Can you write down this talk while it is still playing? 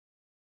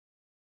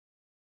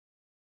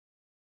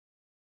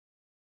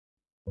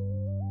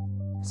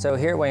So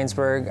here at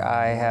Waynesburg,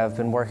 I have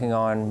been working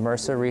on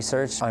MRSA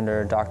research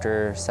under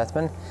Dr.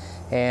 Sethman,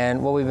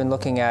 and what we've been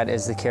looking at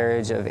is the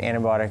carriage of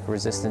antibiotic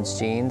resistance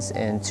genes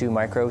in two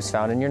microbes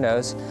found in your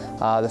nose.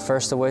 The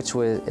first of which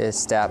is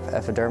Staph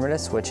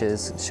epidermidis, which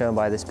is shown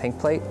by this pink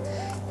plate,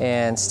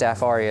 and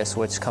Staph aureus,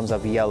 which comes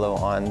up yellow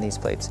on these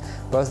plates.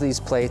 Both of these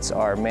plates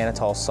are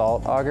mannitol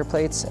salt agar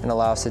plates and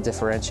allow us to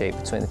differentiate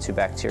between the two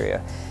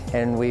bacteria.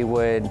 And we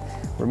would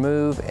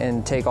remove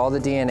and take all the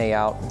DNA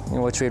out,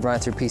 in which we'd run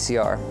through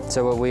PCR.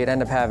 So what we'd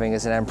end up having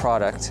is an end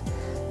product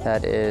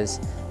that is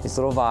these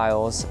little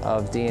vials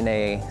of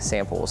DNA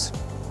samples.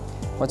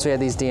 Once we had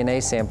these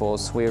DNA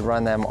samples, we would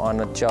run them on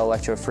a gel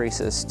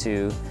electrophoresis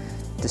to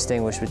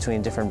distinguish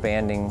between different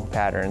banding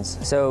patterns.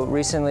 So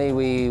recently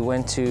we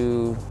went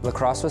to La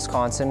Crosse,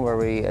 Wisconsin, where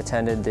we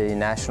attended the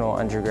National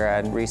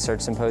Undergrad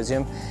Research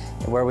Symposium,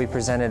 where we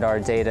presented our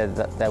data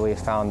that we've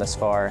found thus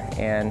far.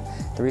 And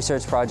the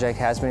research project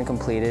has been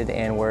completed,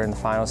 and we're in the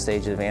final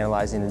stages of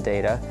analyzing the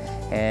data,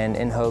 and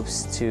in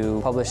hopes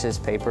to publish this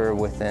paper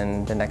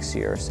within the next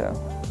year or so.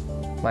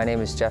 My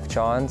name is Jeff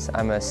Johns.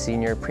 I'm a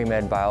senior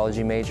pre-med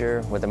biology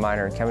major with a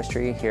minor in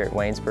chemistry here at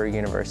Waynesburg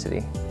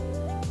University.